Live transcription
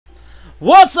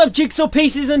What's up, Jigsaw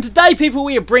Pieces? And today, people,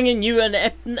 we are bringing you an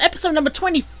episode number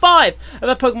 25 of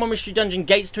our Pokemon Mystery Dungeon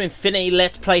Gates to Infinity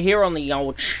Let's Play here on the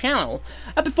old channel.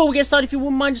 And before we get started, if you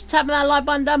wouldn't mind just tapping that like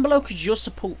button down below, because your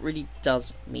support really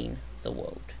does mean the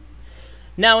world.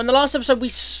 Now, in the last episode, we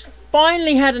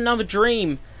finally had another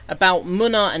dream about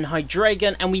Munna and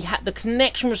Hydreigon, and the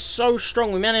connection was so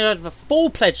strong, we managed to have a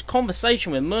full-fledged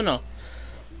conversation with Munna.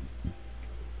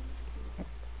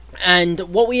 And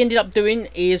what we ended up doing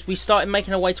is we started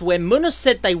making our way to where Munna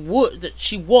said that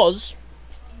she was.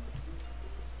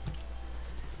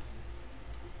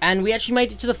 And we actually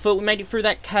made it to the foot. We made it through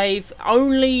that cave.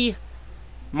 Only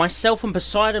myself and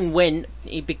Poseidon went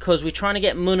because we're trying to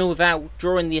get Munna without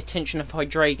drawing the attention of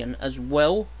Hydreigon as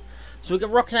well. So we're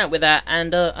rocking out with that,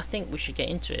 and I think we should get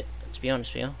into it, to be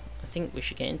honest with you. I think we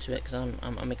should get into it because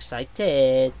I'm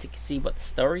excited to see what the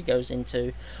story goes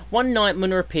into. One night,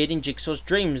 Munna appeared in Jigsaw's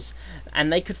dreams,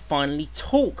 and they could finally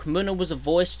talk. Munna was a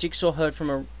voice Jigsaw heard from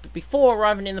her before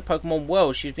arriving in the Pokemon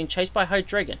world. She was being chased by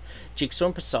Hydreigon. Jigsaw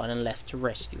and Poseidon left to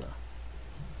rescue her.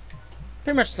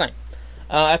 Pretty much the same.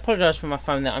 I apologise for my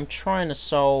phone there. I'm trying to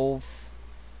solve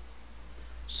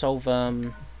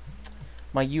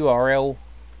my URL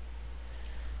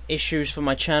issues for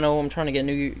my channel. I'm trying to get a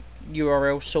new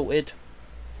URL sorted.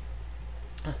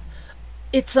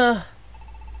 It's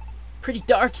pretty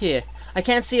dark here. I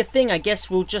can't see a thing. I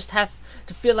guess we'll just have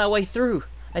to feel our way through.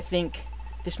 I think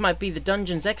this might be the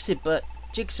dungeon's exit, but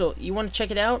Jigsaw, you want to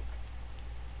check it out?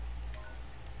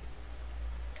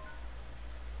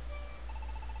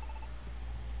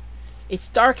 It's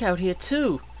dark out here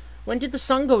too. When did the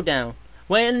sun go down?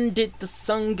 When did the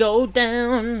sun go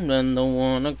down? And the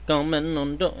water coming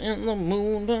under in the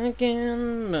moon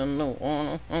again. And the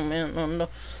water coming under.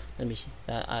 Let me see.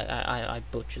 I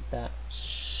butchered that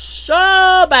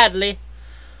so badly.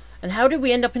 And how did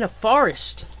we end up in a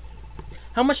forest?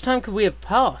 How much time could we have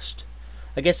passed?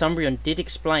 I guess Umbreon did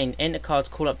explain enter cards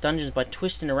call up dungeons by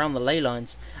twisting around the ley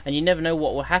lines, and you never know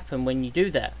what will happen when you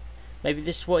do that. Maybe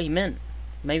this is what he meant.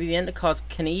 Maybe the enter cards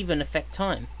can even affect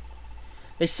time.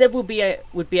 They said we'd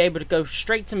be able to go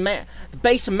straight to the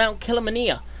base of Mount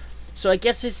Killamania. So I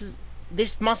guess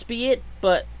this must be it,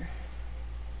 but...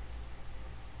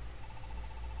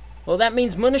 well, that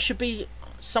means Munna should be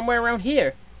somewhere around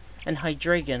here. And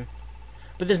Hydreigon.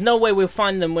 But there's no way we'll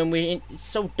find them when it's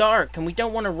so dark, and we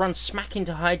don't want to run smack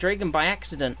into Hydreigon by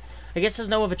accident. I guess there's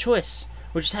no other choice.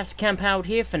 We'll just have to camp out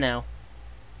here for now.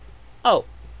 Oh.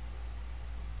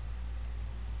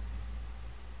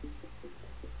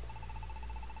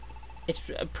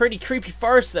 It's a pretty creepy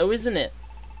forest though, isn't it?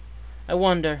 I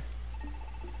wonder.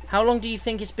 How long do you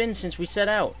think it's been since we set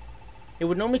out? It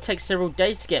would normally take several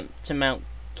days to get to Mount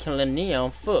Killamania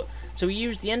on foot, so we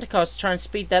used the endercards to try and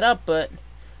speed that up, but...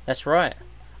 that's right.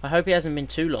 I hope it hasn't been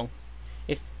too long.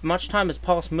 If much time has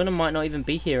passed, Munna might not even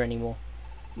be here anymore.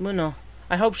 Munna,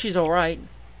 I hope she's alright.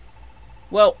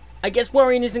 Well, I guess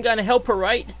worrying isn't going to help her,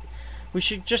 right? We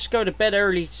should just go to bed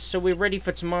early so we're ready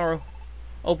for tomorrow.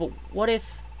 Oh, but what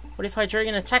if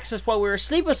Hydreigon attacks us while we're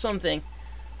asleep or something?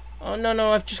 Oh,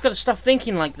 no, I've just got to stop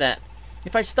thinking like that.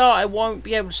 If I start, I won't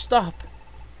be able to stop.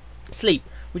 Sleep.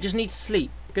 We just need to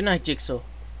sleep. Good night, Jigsaw.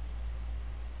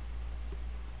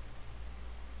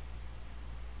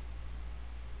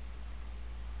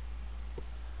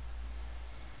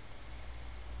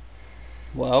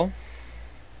 Well.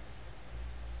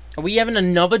 Are we having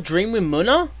another dream with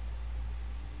Munna?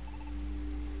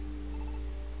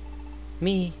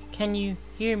 Me, can you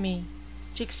hear me?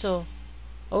 Jigsaw.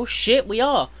 Oh shit, we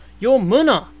are. You're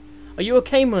Munna. Are you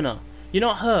okay, Munna? You're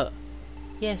not hurt?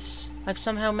 Yes, I've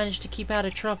somehow managed to keep out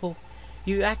of trouble.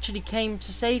 You actually came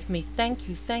to save me. Thank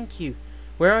you, thank you.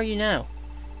 Where are you now?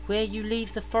 When you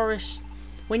leave the forest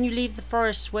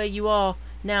where you are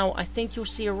now, I think you'll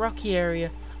see a rocky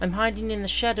area. I'm hiding in the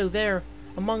shadow there,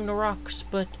 among the rocks,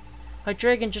 but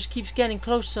Hydreigon just keeps getting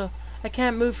closer. I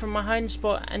can't move from my hiding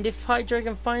spot, and if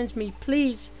Hydreigon finds me,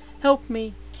 please, help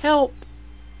me. Help!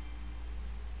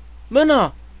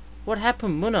 Munna! What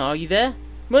happened, Munna? Are you there?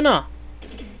 Munna!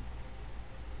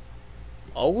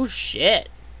 Oh, shit.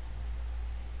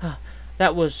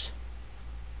 That was...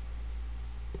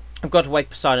 I've got to wake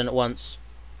Poseidon at once.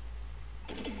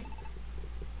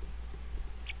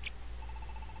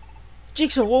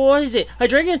 Jigsaw, what is it?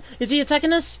 Hydreigon? Is he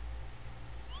attacking us?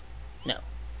 No.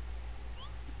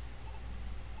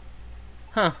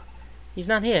 Huh. He's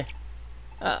not here.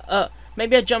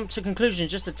 Maybe I jumped to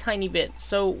conclusions just a tiny bit.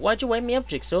 So, why'd you wake me up,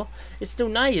 Jigsaw? It's still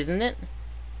night, isn't it?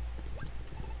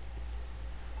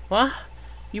 What?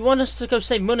 You want us to go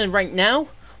save Munna right now?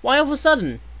 Why all of a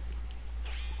sudden?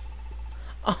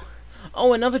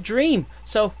 Oh, another dream.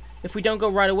 So, if we don't go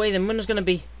right away, then Munna's gonna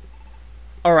be...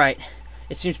 Alright,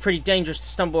 it seems pretty dangerous to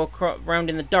stumble around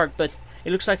in the dark, but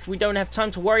it looks like we don't have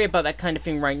time to worry about that kind of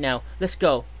thing right now. Let's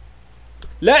go.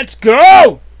 Let's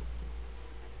go!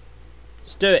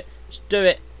 Let's do it. Just do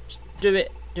it. Just do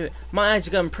it. Do it. My eyes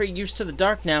are getting pretty used to the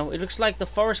dark now. It looks like the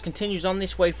forest continues on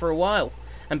this way for a while.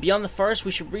 And beyond the forest,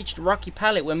 we should reach the rocky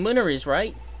pallet where Munna is,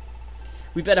 right?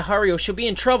 We better hurry or she'll be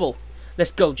in trouble.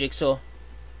 Let's go, Jigsaw.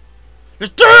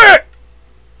 Let's do it!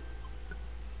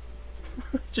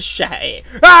 Just shout it.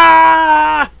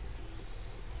 Ah!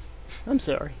 I'm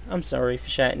sorry. I'm sorry for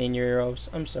shouting in your ears.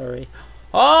 I'm sorry.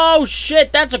 Oh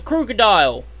shit, that's a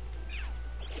crocodile.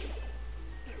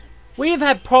 We have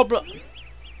had problem.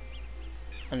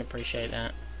 I don't appreciate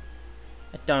that.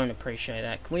 I don't appreciate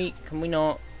that. Can we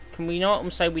not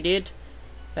and say we did?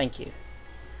 Thank you.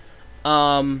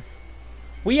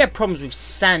 We have problems with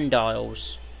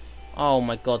Sandiles. Oh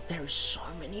my god, there are so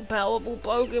many powerful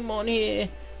Pokemon here.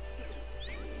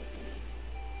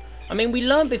 I mean, we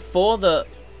learned before that...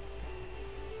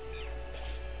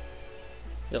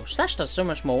 Yo, Slash does so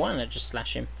much more. Why don't I just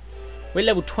slash him? We're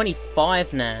level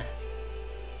 25 now.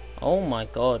 Oh my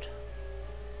god.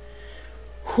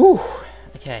 Whew.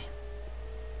 Okay.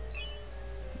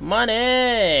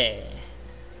 Money!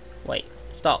 Wait,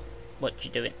 stop. What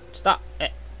you doing? Stop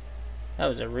it. That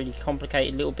was a really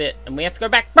complicated little bit, and we have to go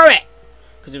back through it!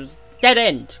 Because it was dead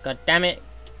end. God damn it.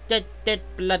 Dead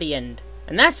bloody end.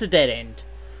 And that's a dead end.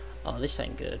 Oh, this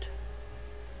ain't good.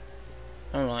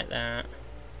 I don't like that.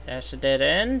 That's a dead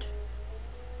end.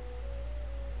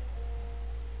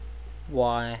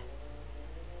 Why?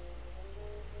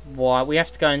 Why? We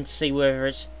have to go and see whether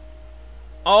it's...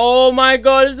 Oh my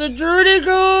god, it's a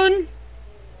Drudigon!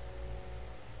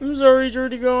 I'm sorry,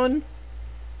 Drudigon.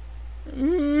 I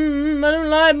don't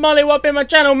like Mollywop in my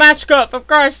channel mascot, for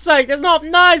Christ's sake. That's not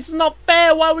nice, it's not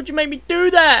fair. Why would you make me do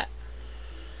that?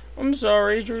 I'm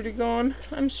sorry, Drudigon.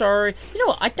 I'm sorry. You know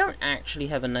what? I don't actually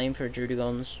have a name for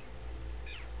Drudigons.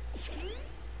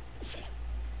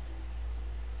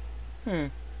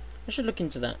 I should look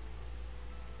into that.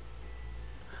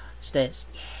 Stairs.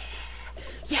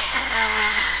 Yeah!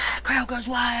 Yeah! Crowd goes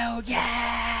wild!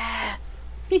 Yeah!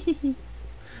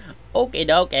 Okay,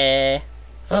 dokie.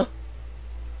 Huh?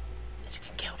 It's a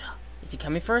Kinkilda. Is he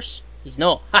coming for us? He's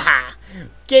not. Haha!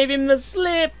 Gave him the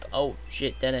slip! Oh,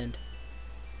 shit, dead end.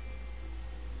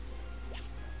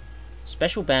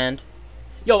 Special band.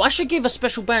 Yo, I should give a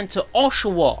special band to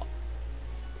Oshawott.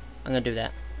 I'm gonna do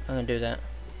that. I'm gonna do that.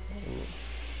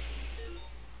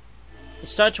 It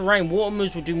started to rain. Water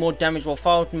moves will do more damage, while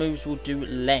fire moves will do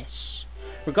less.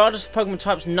 Regardless of Pokemon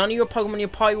types, none of your Pokemon in your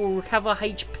party will recover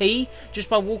HP just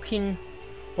by walking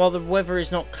while the weather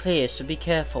is not clear, so be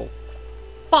careful.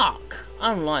 Fuck!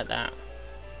 I don't like that.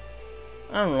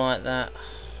 I don't like that.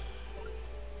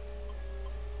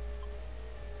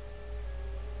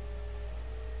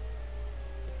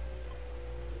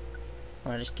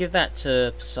 Alright, let's give that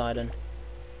to Poseidon.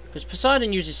 Because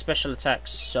Poseidon uses special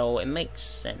attacks, so it makes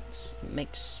sense. It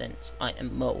makes sense. I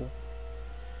am Mo.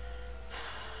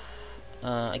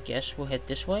 I guess we'll head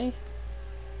this way.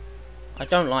 I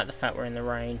don't like the fact we're in the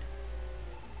rain.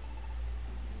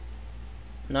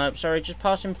 Nope, sorry, just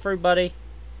pass him through, buddy.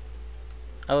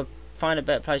 I would find a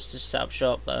better place to set up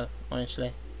shop, though,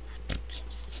 honestly.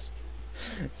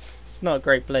 It's not a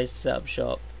great place to set up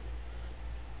shop.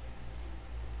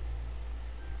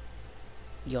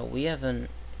 Yo, we haven't...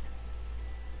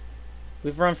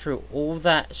 We've run through all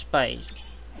that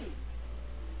space.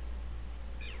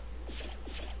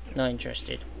 Not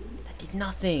interested. That did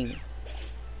nothing.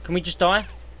 Can we just die?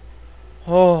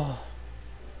 Oh.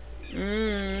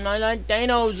 I like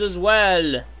dinos as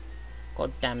well.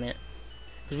 God damn it.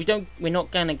 Because we're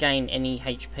not going to gain any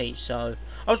HP, so...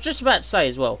 I was just about to say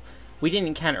as well, we didn't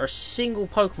encounter a single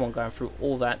Pokemon going through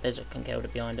all that. There's a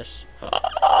Conkeldurr behind us.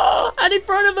 And in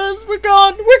front of us! We're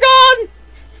gone! We're gone!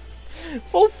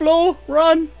 Full floor,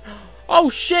 run! Oh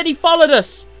shit, he followed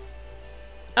us!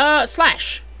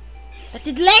 Slash! That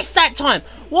did less that time!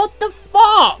 What the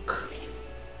fuck?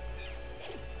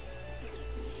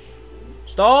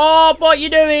 Stop what you're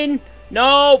doing!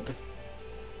 Nope!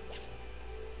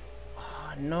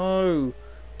 Oh no.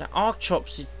 The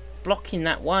Archops is blocking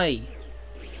that way.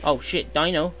 Oh shit,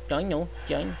 Dino.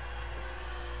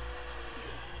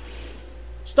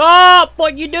 Stop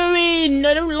what you're doing!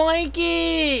 I don't like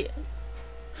it!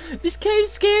 This cave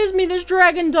scares me, there's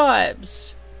dragon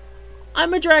types!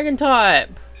 I'm a dragon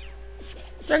type!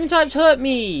 Dragon types hurt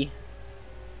me!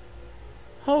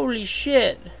 Holy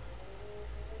shit!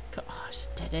 Oh, it's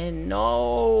a dead end.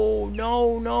 No!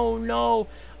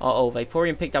 Uh-oh,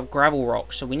 Vaporeon picked up gravel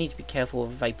rocks, so we need to be careful of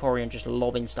Vaporeon just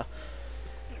lobbing stuff.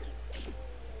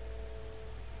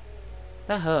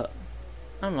 That hurt.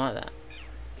 I don't like that.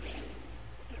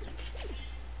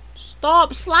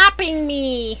 Stop slapping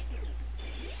me!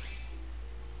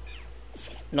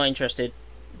 Not interested.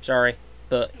 Sorry.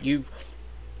 But you...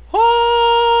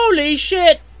 Holy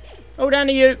shit! Oh, down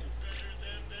to you.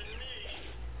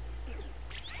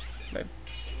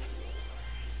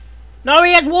 No,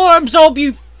 he has water absorb,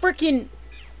 you freaking...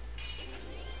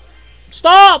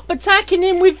 Stop attacking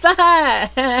him with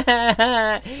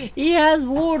that! He has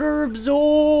water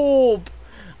absorb!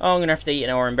 Oh, I'm gonna have to eat an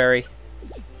orange berry.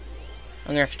 I'm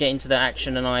gonna have to get into the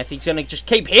action and if he's gonna just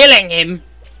keep healing him!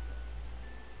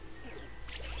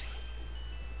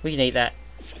 We can eat that.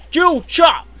 Jewel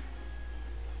chop!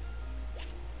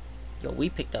 Yo,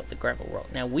 we picked up the gravel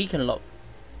rock. Now we can lock.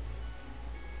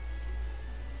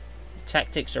 The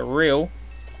tactics are real.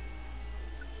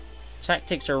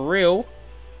 Tactics are real.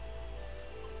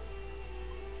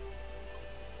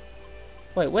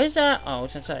 Wait, where's that? Oh,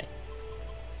 what's that say?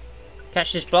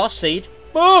 Catch this blast seed.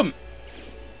 Boom!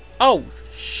 Oh,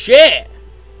 shit!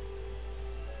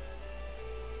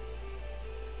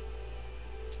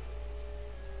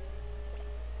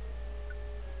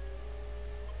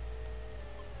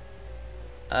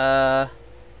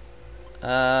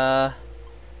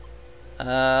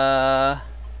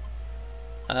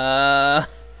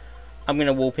 I'm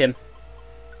gonna warp him.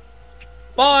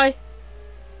 Bye!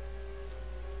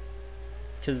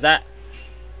 Cause that...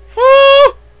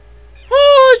 Oh!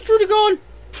 Oh, it's truly gone!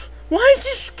 Why is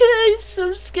this game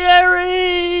so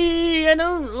scary? I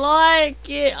don't like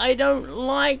it. I don't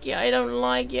like it. I don't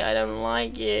like it. I don't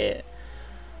like it.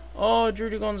 Oh,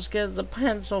 Drudigon scares the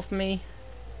pants off me.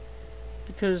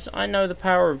 Because I know the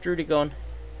power of Drudigon.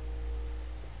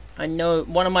 I know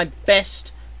one of my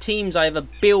best teams I ever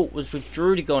built was with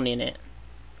Drudigon in it.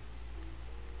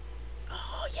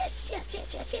 Oh, yes, yes,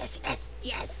 yes, yes, yes, yes,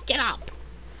 yes. Get up.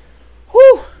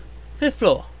 Whew. 5th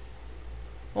floor.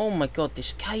 Oh my god,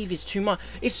 this cave is too much.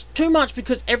 It's too much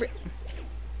because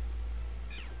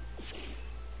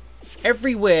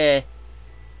everywhere.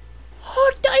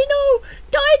 Oh, Dino!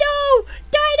 Dino!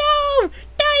 Dino!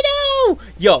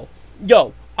 Dino!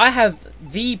 Yo, I have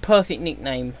the perfect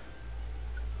nickname.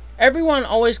 Everyone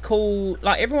always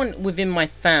everyone within my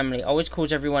family always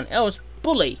calls everyone else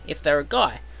Bully if they're a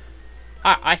guy.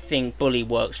 I think Bully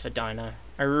works for Dino.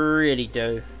 I really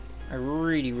do. I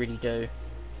really, really do.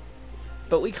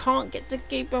 But we can't get to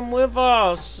keep him with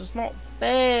us. It's not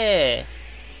fair.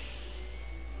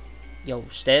 Yo,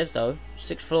 stairs though.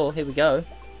 6th floor. Here we go.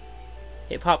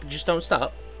 Hip hop, just don't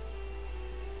stop.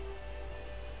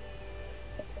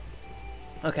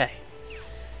 Okay.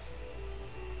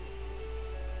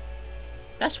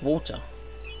 That's water.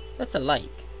 That's a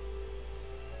lake.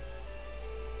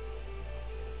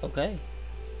 Okay.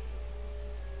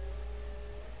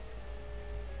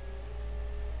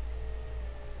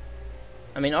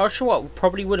 I mean, I sure what,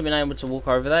 probably would have been able to walk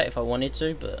over that if I wanted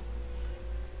to, but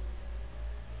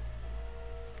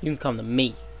you can come to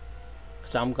me,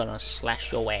 because I'm gonna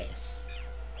slash your ass.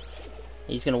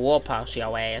 He's gonna walk past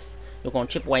your ass. You're gonna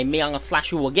chip away me. I'm gonna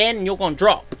slash you again, and you're gonna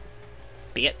drop,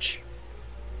 bitch.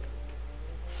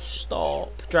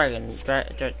 Stop, dragon.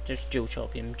 Just dual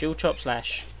chop him. Dual chop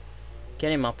slash.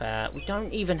 Get him up out. We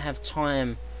don't even have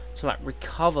time to like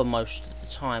recover most of the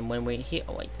time when we hit.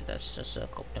 Oh wait, that's a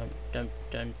circle. Don't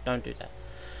do that.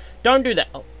 Don't do that.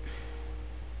 Oh.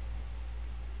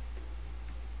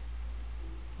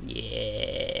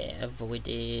 Yeah, avoid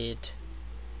it.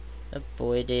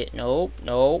 Avoid it. Nope,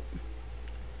 nope.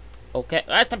 Okay.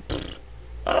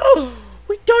 Oh,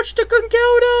 we dodged a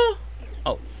gunpowder.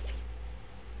 Oh.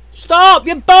 Stop!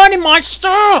 You're burning my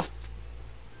stuff!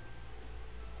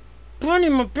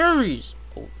 Burning my berries.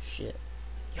 Oh shit.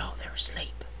 Yo, they're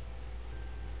asleep.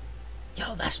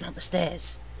 Yo, that's not the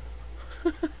stairs.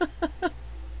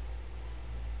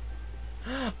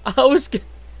 I was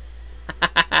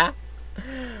gonna...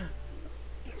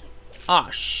 Oh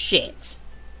shit.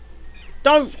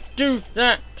 Don't do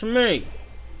that to me.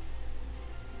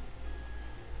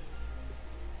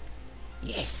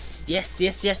 Yes, yes,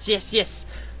 yes, yes, yes, yes.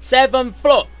 7th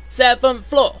floor. 7th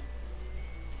floor.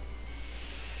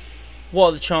 What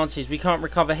are the chances? We can't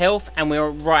recover health and we're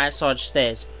right outside the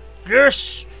stairs.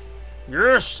 Yes!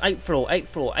 Yes! 8th floor, 8th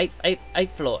floor, 8th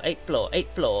floor, 8th floor, 8th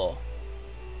floor.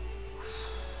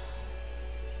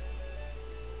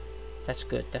 That's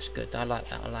good, that's good. I like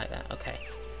that, I like that. Okay.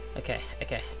 Okay,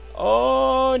 okay.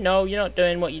 Oh, no, you're not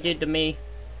doing what you did to me.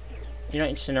 You're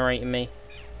not incinerating me.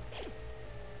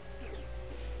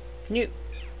 Can you...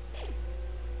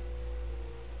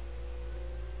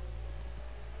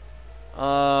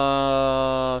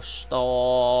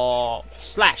 Stop.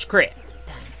 Slash crit.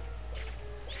 Damn.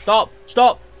 Stop.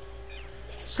 Stop.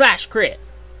 Slash crit.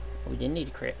 We didn't need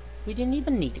a crit. We didn't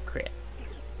even need a crit.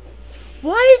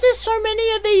 Why is there so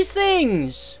many of these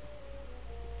things?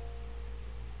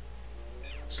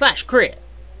 Slash crit.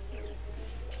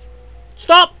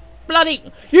 Stop! Bloody...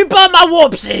 You burnt my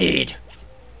warp seed!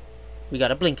 We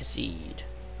got a blinker seed.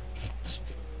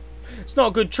 It's not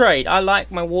a good trade. I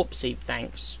like my warp seed,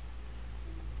 thanks.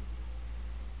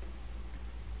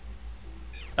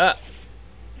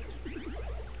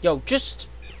 Yo, just...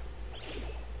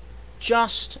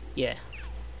 Yeah.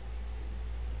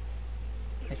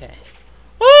 Okay.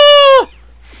 Oh!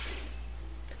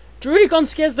 Druidigon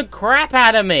scares the crap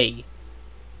out of me.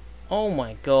 Oh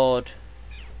my god.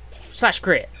 Slash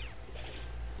crit.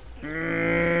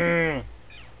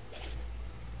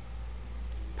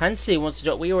 Pansy wants to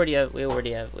do. We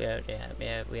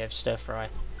have stir fry.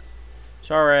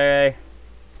 Sorry.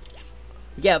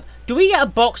 Yeah. Do we get a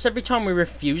box every time we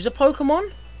refuse a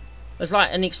Pokemon? It's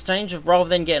like an exchange of, rather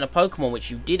than getting a Pokemon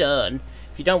which you did earn.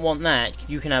 If you don't want that,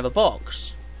 you can have a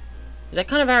box. Is that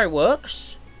kind of how it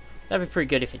works? That'd be pretty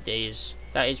good if it is.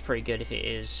 That is pretty good if it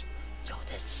is. Yo,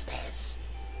 there's the stairs.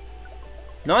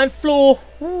 9th floor.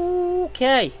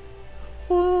 Okay.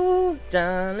 Ooh,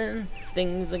 darling,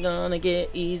 things are gonna get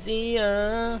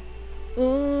easier.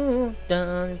 Ooh,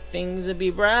 darling, things will be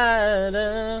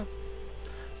brighter.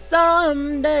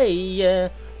 Someday, yeah,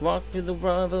 walk through the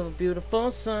world of a beautiful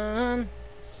sun.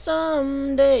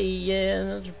 Someday,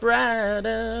 yeah, it's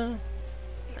brighter.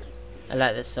 I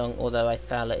like this song, although I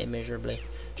fail at it miserably.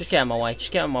 Just get out of my way.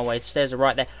 Just get out of my way. The stairs are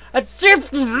right there. As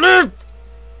if you lived!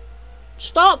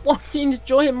 Stop wanting to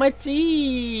join my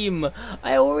team!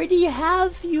 I already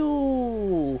have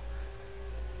you!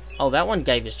 Oh, that one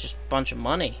gave us just a bunch of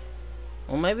money.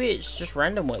 Or maybe it's just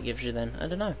random what it gives you then. I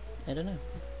don't know. I don't know.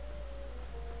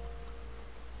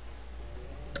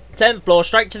 10th floor,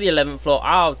 straight to the 11th floor.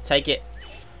 I'll take it.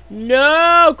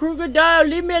 No! Crocodile,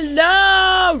 leave me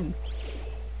alone!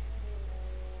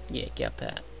 Yeah, get up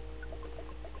there.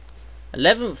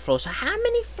 11th floor. So how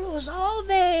many floors are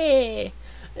there?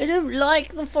 I don't like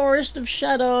the Forest of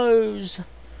Shadows.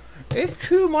 It's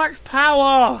too much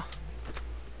power.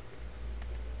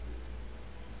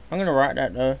 I'm gonna write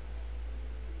that though,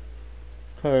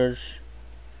 because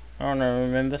I don't know,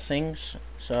 remember things.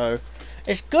 So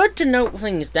it's good to note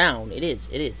things down. It is.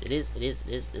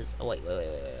 Oh wait.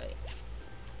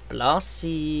 Blast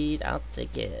seed. I'll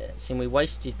take it. See, we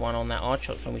wasted one on that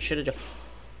Archops when we should have just.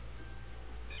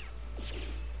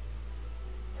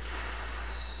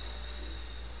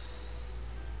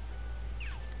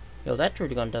 Yo, that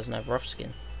Drudigon doesn't have rough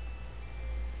skin.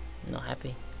 Not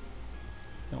happy.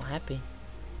 Not happy.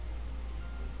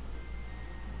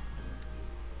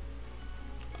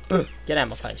 Get out of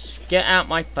my face. Get out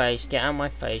my face. Get out my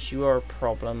face. You are a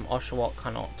problem. Oshawott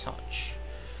cannot touch.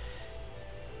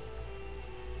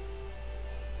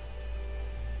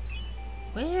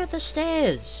 Where are the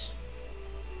stairs?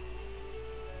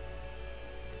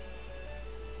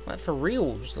 Like for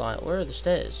reals, like where are the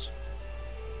stairs?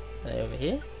 Are they over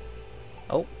here?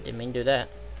 Oh, didn't mean to do that.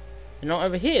 They're not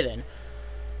over here then.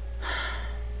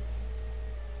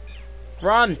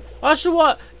 Run!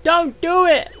 Oshawott! Don't do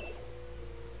it!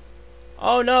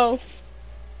 Oh no!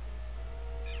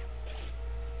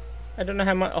 I don't know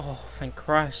how much. Oh, thank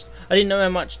Christ. I didn't know how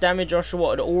much damage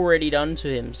Oshawott had already done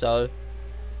to him, so.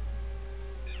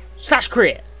 Slash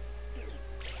crit!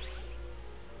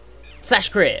 Slash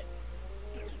crit!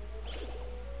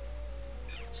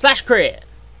 Slash crit!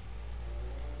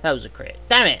 That was a crit.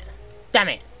 Damn it! Damn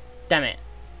it! Damn it!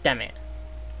 Damn it!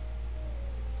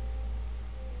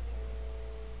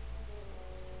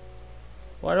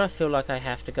 Why do I feel like I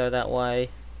have to go that way?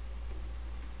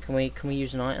 Can we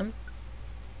use an item?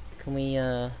 Can we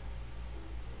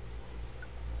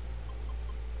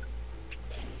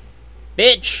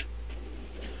Bitch!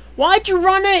 Why'd you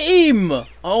run at him?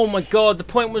 Oh my god, the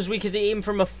point was we could hit him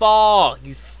from afar.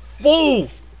 You fool!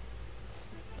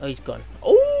 Oh, he's gone.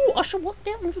 Oh, I should walk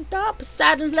down from top.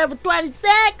 Poseidon's level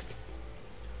 26!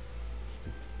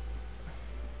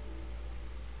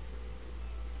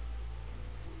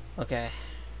 Okay.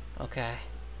 Okay.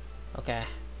 Okay.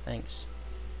 Thanks.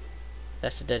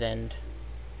 That's a dead end.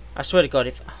 I swear to God,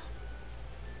 if...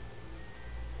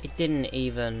 It didn't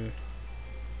even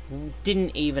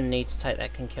need to take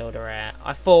that Conkeldurr out.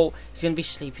 I thought he's going to be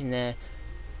sleeping there.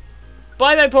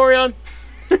 Bye, Vaporeon!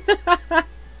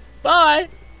 Bye!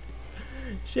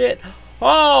 Shit.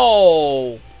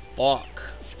 Oh! Fuck.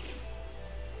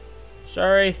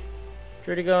 Sorry.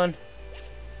 Drudigon.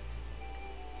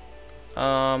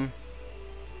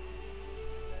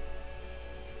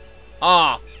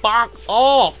 Ah, fuck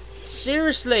off!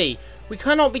 Seriously! We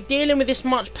cannot be dealing with this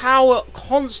much power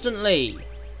constantly!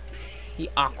 He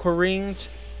aqua ringed.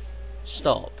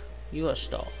 Stop. You gotta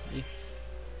stop.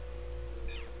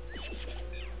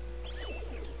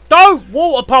 Don't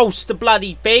water pulse the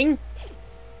bloody thing!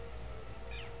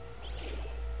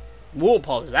 Water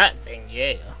pulse that thing,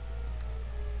 yeah.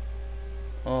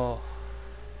 Oh.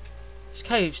 This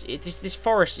caves, this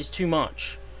forest is too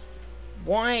much.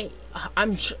 Why?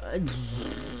 The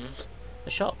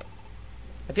shop.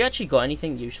 Have you actually got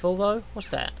anything useful though? What's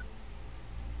that?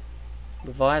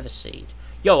 Reviver seed.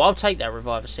 Yo, I'll take that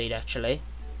reviver seed actually.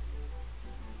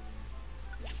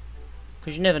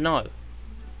 Because you never know.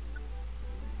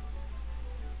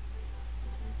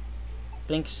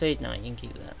 Blinker seed? No, you can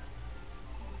keep that.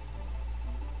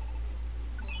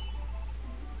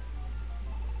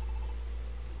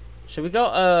 So we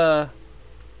got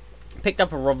picked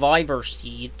up a reviver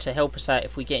seed to help us out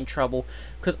if we get in trouble.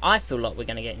 Because I feel like we're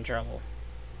going to get in trouble.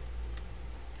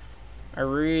 I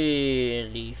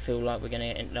really feel like we're going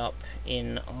to end up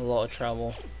in a lot of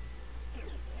trouble.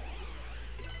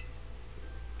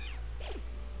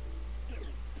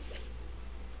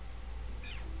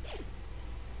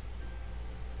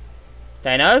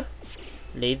 Dano,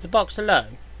 leave the box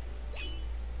alone.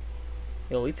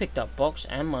 Yo, we picked up box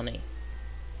and money.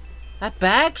 That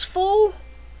bag's full?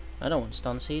 I don't want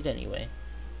stun seed anyway.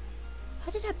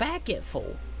 How did that bag get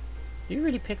full? Did you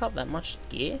really pick up that much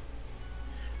gear?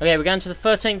 Okay, we're going to the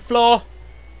 13th floor.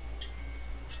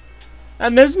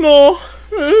 And there's more.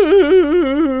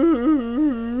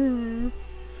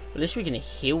 At least we can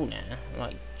heal now.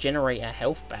 Like, generate our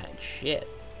health back. Shit.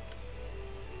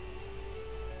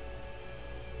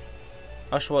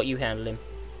 I'll show what you handle him.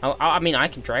 I mean, I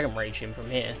can Dragon Rage him from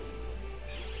here.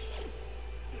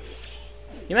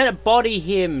 You meant to body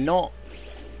him, not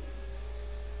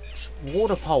just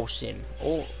water pulse him.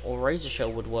 Or Razor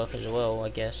Shell would work as well, I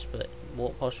guess. But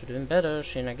water pulse would have been better.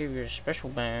 So I give you a special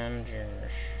band.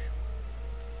 Yes.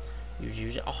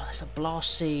 Use it. Oh, that's a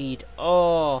blast seed.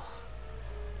 Oh,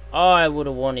 I would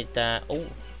have wanted that. Oh.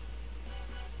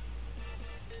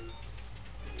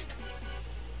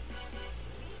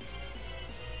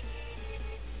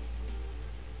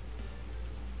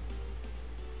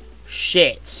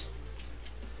 Shit.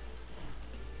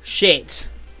 Shit.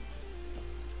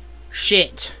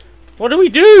 Shit. What do we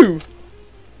do?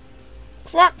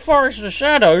 Fuck Forest of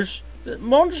Shadows. The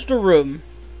monster room.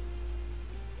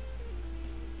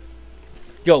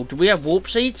 Yo, do we have warp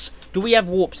seeds? Do we have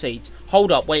warp seeds?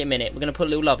 Hold up, wait a minute. We're going to put a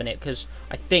little love in it, because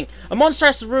I think... A monster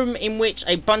has a room in which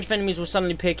a bunch of enemies will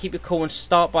suddenly appear. Keep it cool and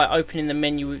start by opening the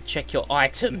menu. Check your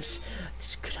items. This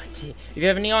is a good idea. If you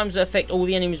have any items that affect all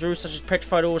the enemies' rules, such as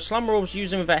petrified orbs, slumber orbs,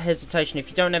 use them without hesitation. If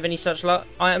you don't have any such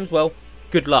items, well,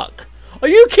 good luck. Are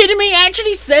you kidding me? It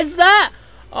actually says that?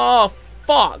 Oh,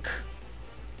 fuck.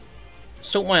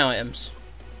 Sort my items.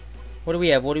 What do we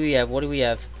have? What do we have? What do we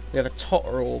have? We have a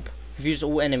Totter Orb. Confuse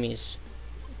all enemies.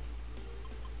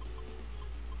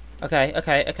 Okay.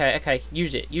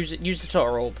 Use it. Use the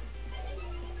Totter Orb.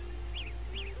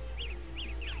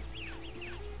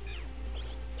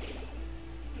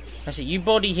 That's it. You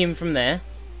body him from there.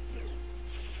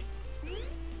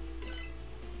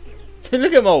 Look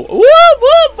at them all. Whoop,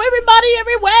 whoop. Everybody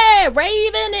everywhere.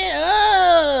 Raving it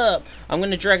up. I'm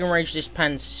going to Dragon Rage this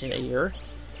Panseer.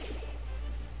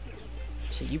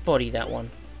 So you body that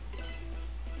one.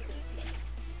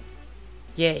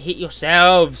 Yeah, hit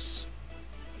yourselves.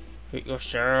 Hit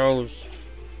yourselves.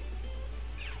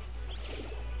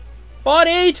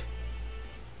 Bodied!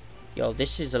 Yo,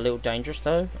 this is a little dangerous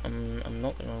though. I'm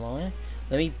not gonna lie.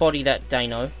 Let me body that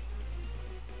Dano.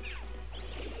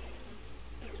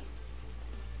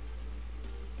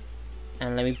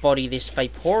 And let me body this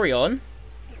Vaporeon.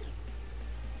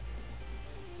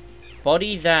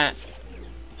 Body that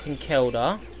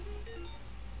Conkelda.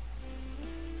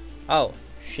 Oh,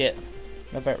 shit.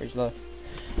 My battery's low.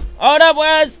 Hold up,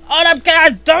 Wes! Hold up,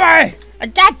 guys! Don't worry! I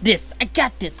got this! I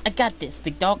got this! I got this,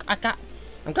 big dog.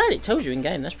 I'm glad it tells you in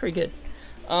game. That's pretty good.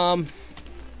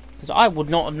 Because I would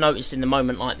not have noticed in the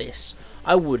moment like this.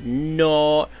 I would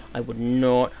not. There we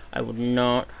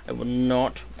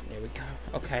go.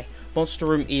 Okay. Monster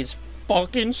room is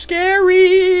fucking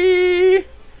scary!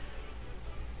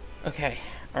 Okay.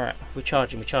 Alright. We're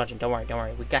charging. Don't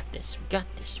worry. We got this.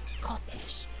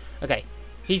 Okay.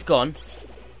 He's gone.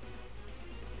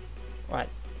 Right.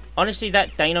 Honestly,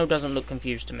 that Dano doesn't look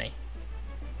confused to me.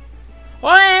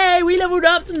 Hey, we leveled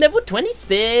up to level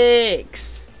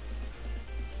 26!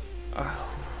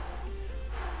 Oh.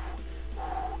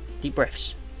 Deep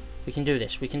breaths. We can do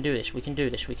this.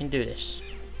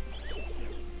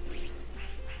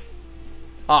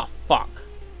 Oh, fuck.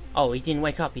 Oh, he didn't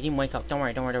wake up. Don't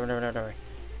worry.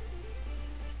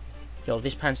 Yo,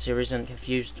 this Panzer isn't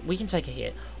confused. We can take a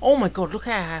hit. Oh my god, look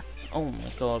how... Oh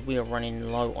my god, we are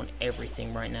running low on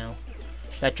everything right now.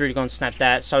 That Drudagon snapped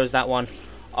that. So is that one.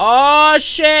 Oh,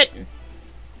 shit!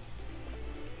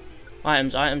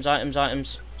 Items, items, items,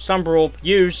 items. Slumber Orb.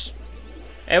 Use.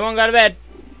 Everyone go to bed.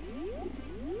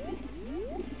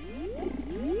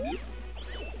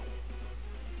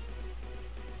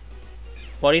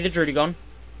 Body the Drudagon.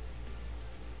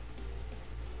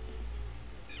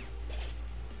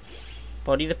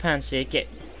 Body the Panzer. Get...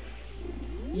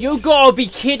 You gotta be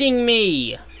kidding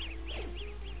me!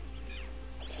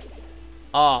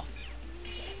 Oh,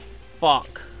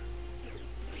 fuck.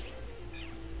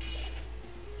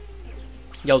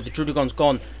 Yo, the Drudagon's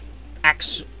gone.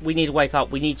 Axe, we need to wake up.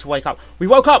 We need to wake up. We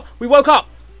woke up! We woke up!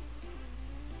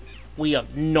 We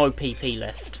have no PP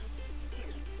left.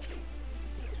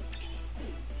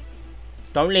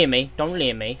 Don't leer me. Don't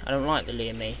leer me. I don't like the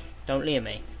leer me. Don't leer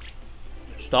me.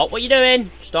 Stop what you're doing.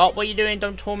 Stop what you're doing.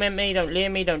 Don't torment me. Don't leer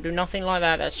me. Don't do nothing like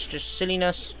that. That's just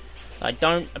silliness. I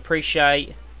don't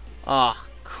appreciate. Ah, oh,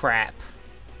 crap.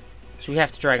 So we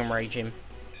have to Dragon Rage him.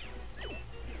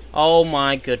 Oh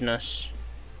my goodness.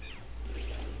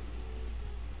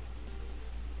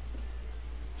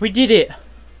 We did it.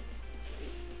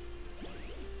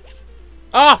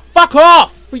 Ah, fuck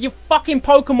off with your fucking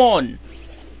Pokemon.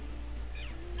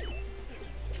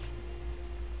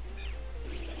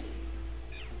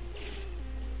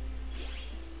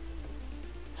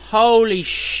 Holy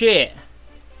shit.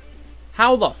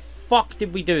 How the fuck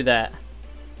did we do that?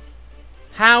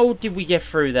 How did we get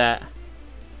through that?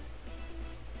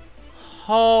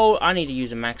 Oh, I need to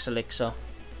use a max elixir.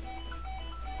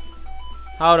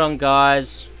 Hold on,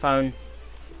 guys. Phone.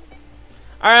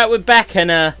 Alright, we're back, and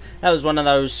that was one of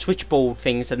those switchboard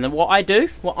things. And then what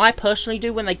I personally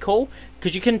do when they call,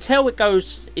 because you can tell it's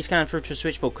going through to a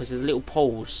switchboard because there's a little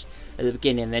pause at the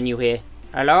beginning, and then you hear,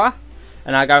 hello?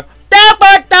 And I go,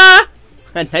 da-ba-da!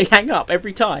 And they hang up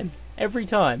every time. Every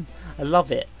time. I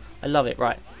love it. I love it.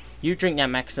 Right. You drink that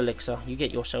max elixir. You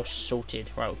get yourself sorted.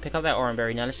 Right, we'll pick up that orange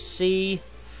berry. Now let's see.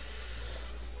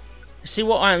 Let's see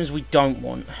what items we don't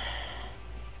want.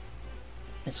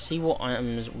 Let's see what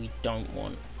items we don't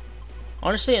want.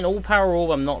 Honestly, an all-power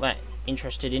orb I'm not that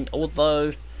interested in.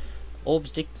 Although,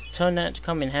 orbs did turn out to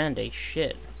come in handy.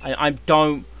 Shit. I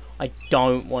don't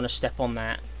want to step on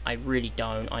that. I really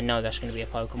don't. I know that's going to be a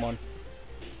Pokemon.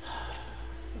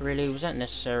 Really? Was that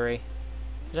necessary?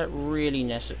 Was that really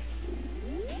necessary?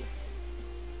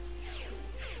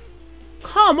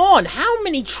 Come on! How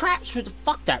many traps would...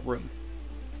 Fuck that room.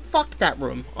 Fuck that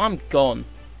room. I'm gone.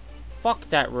 Fuck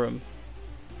that room.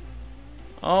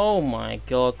 Oh my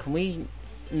god. Can we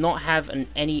not have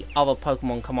any other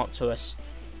Pokemon come up to us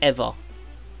ever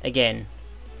again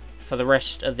for the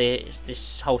rest of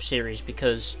this whole series?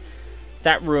 Because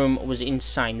that room was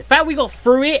insane. The fact we got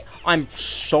through it, I'm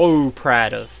so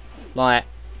proud of. Like,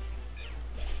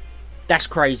 that's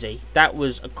crazy. That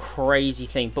was a crazy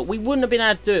thing. But we wouldn't have been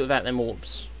able to do it without them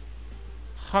orbs.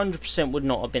 100% would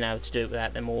not have been able to do it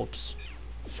without them orbs.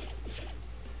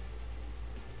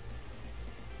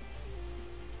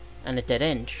 And a dead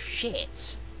end.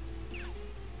 Shit.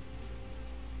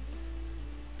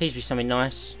 Please be something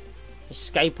nice.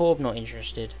 Escape orb, not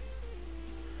interested.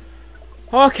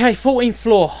 Okay, 14th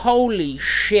floor. Holy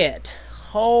shit.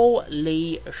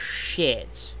 Holy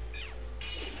shit.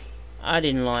 I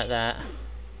didn't like that.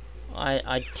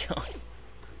 I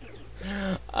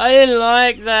didn't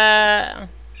like that.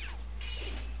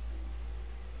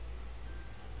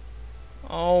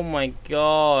 Oh my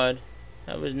god.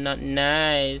 That was not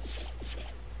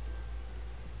nice.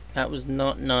 That was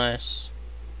not nice.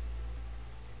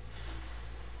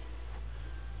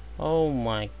 Oh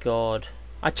my god.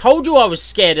 I told you I was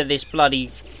scared of this bloody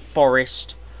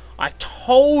forest. I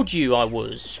told you I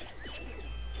was.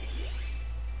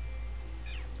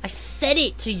 I said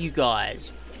it to you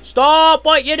guys. Stop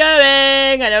what you're doing.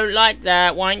 I don't like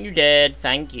that. Why aren't you dead?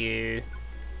 Thank you.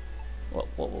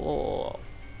 Whoa.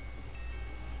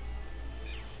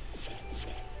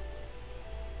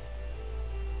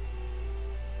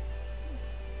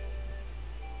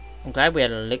 I'm glad we had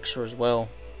an elixir as well.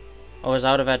 Otherwise I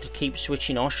would have had to keep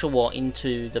switching Oshawott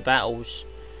into the battles.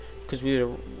 Because we were...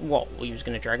 What? We was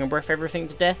going to Dragon Breath everything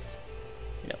to death?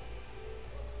 No.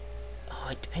 Oh,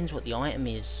 it depends what the item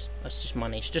is. Oh, it's just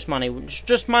money. It's just money. It's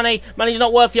just money. Money's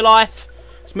not worth your life.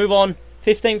 Let's move on.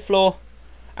 15th floor.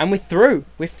 And we're through.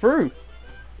 We're through.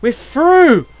 We're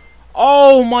through!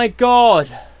 Oh my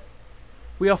god.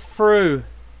 We are through.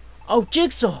 Oh,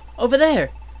 Jigsaw! Over there!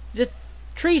 The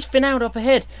trees thin out up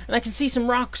ahead. And I can see some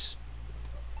rocks.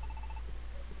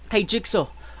 Hey, Jigsaw.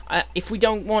 If we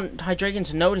don't want Hydreigon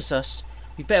to notice us,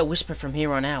 We better whisper from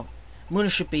here on out.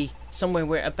 Muna should be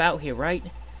somewhere about here, right?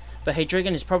 But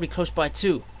Hydreigon is probably close by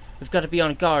too. We've got to be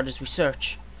on guard as we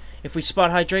search. If we spot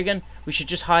Hydreigon, we should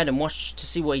just hide and watch to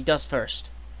see what he does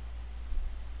first.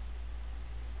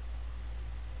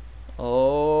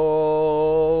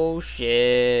 Oh shit.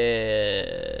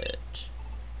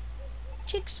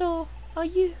 Jigsaw, are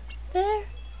you there?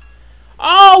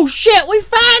 Oh shit, we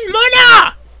found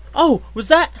Muna! Oh, was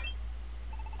that...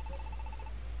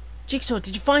 Jigsaw,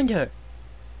 did you find her?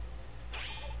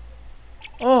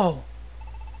 Oh.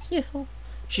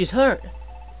 She's hurt.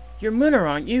 You're Muna,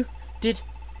 aren't you? Did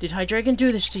Hydreigon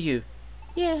do this to you?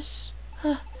 Yes.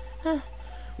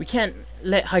 We can't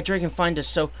let Hydreigon find us,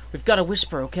 so we've got to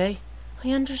whisper, okay?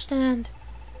 I understand.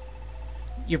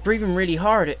 You're breathing really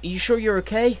hard. Are you sure you're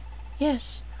okay?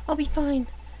 Yes, I'll be fine.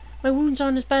 My wounds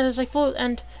aren't as bad as I thought,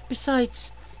 and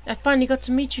besides, I finally got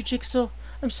to meet you, Jigsaw.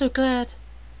 I'm so glad.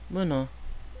 Muna.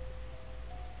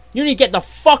 You need to get the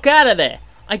fuck out of there!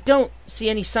 I don't see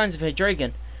any signs of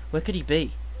Hydreigon. Where could he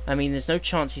be? I mean, there's no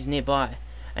chance he's nearby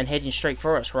and heading straight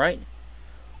for us, right?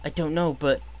 I don't know,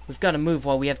 but we've got to move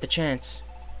while we have the chance.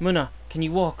 Muna, can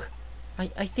you walk?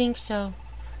 I think so.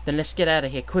 Then let's get out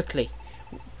of here quickly.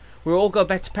 We'll all go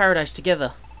back to paradise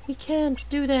together. We can't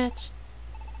do that.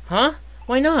 Huh?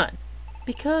 Why not?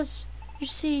 Because, you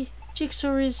see,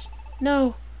 Jigsaw is...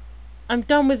 No. I'm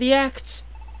done with the acts.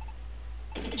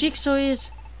 Jigsaw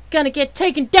is gonna get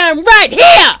taken down right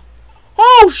here!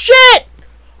 Oh shit!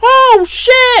 Oh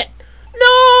shit!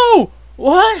 No!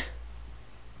 What?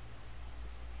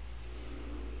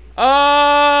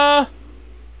 I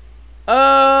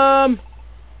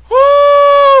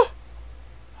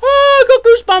got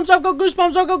goosebumps, I've got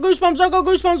goosebumps, I've got goosebumps, I've got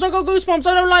goosebumps, I've got goosebumps,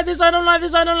 I don't like this, I don't like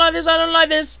this, I don't like this, I don't like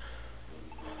this.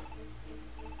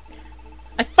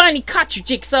 I finally caught you,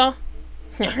 Jigsaw.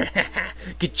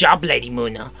 Good job, Lady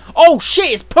Muna. Oh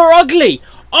shit, it's per ugly.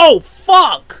 Oh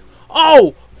fuck.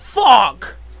 Oh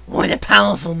fuck. What a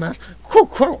powerful man.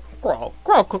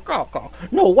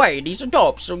 No way, these are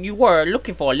dopes. So you were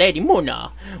looking for Lady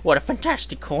Muna. What a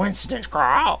fantastic coincidence,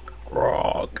 Grog.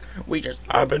 We just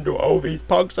happened to owe these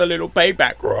punks a little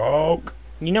payback, Grog.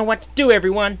 You know what to do,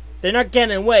 everyone. They're not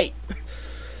getting away.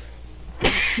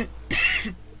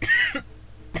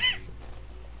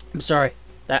 I'm sorry.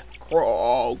 That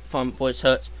Grog fun voice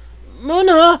hurts.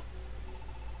 Muna!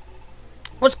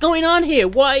 What's going on here?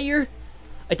 Why are you...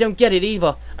 I don't get it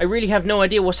either. I really have no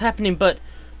idea what's happening, but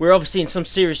we're obviously in some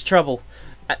serious trouble.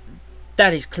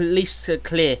 That is at least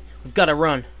clear. We've got to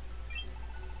run.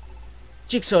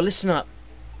 Jigsaw, listen up.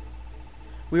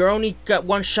 We only got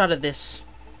one shot at this.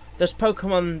 Those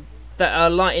Pokemon that are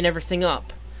lighting everything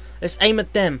up. Let's aim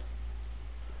at them.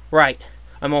 Right.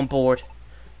 I'm on board.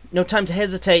 No time to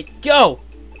hesitate. Go!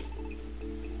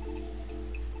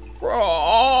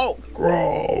 Grog!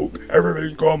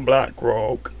 Everything's gone black,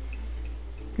 Grog.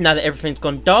 Now that everything's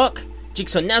gone dark,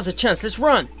 Jigsaw, now's a chance. Let's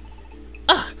run.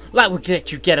 Like we'll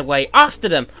let you get away. After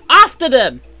them! After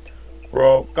them!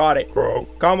 Grog, got it,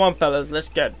 Grog. Come on, fellas, let's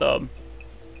get them.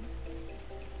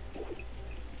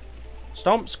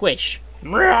 Stomp, squish.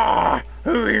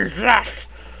 Who is that?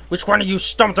 Which one of you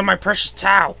stomped on my precious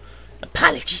towel?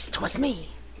 Apologies, 'twas me.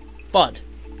 Fud.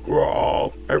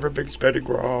 Grog, everything's better,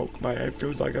 Grog. My head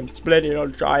feels like I'm splitting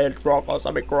on giant rock or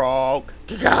something, Grog.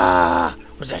 Giga!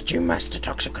 Was that you, Master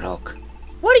Toxicloak?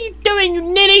 What are you doing, you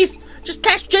ninnies? Just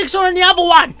catch Jigsaw and the other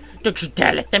one! Don't you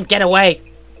dare let them get away!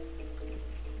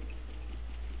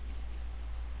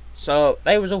 So,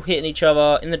 they was all hitting each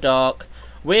other in the dark.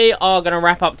 We are going to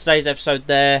wrap up today's episode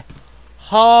there.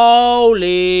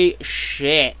 Holy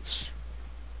shit.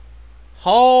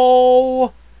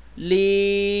 Holy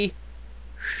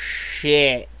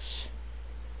shit.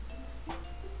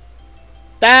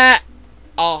 That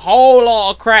a whole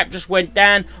lot of crap just went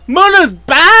down. Muna's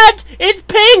bad? It's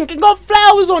pink and got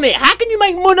flowers on it. How can you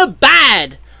make Muna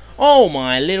bad? Oh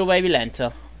my little baby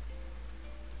Lenta.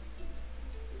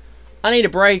 I need a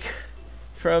break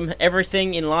from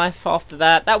everything in life after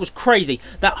that. That was crazy.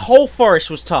 That whole forest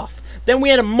was tough. Then we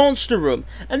had a monster room.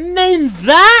 And then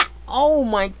that! Oh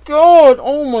my god.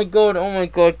 Oh my god. Oh my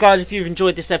god. Guys, if you've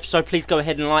enjoyed this episode, please go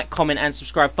ahead and like, comment, and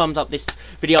subscribe. Thumbs up this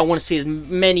video. I want to see as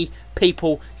many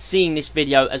people seeing this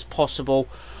video as possible.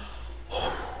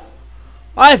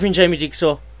 I've been Jamie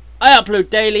Jigsaw. I upload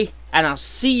daily. And I'll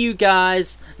see you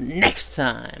guys next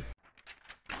time.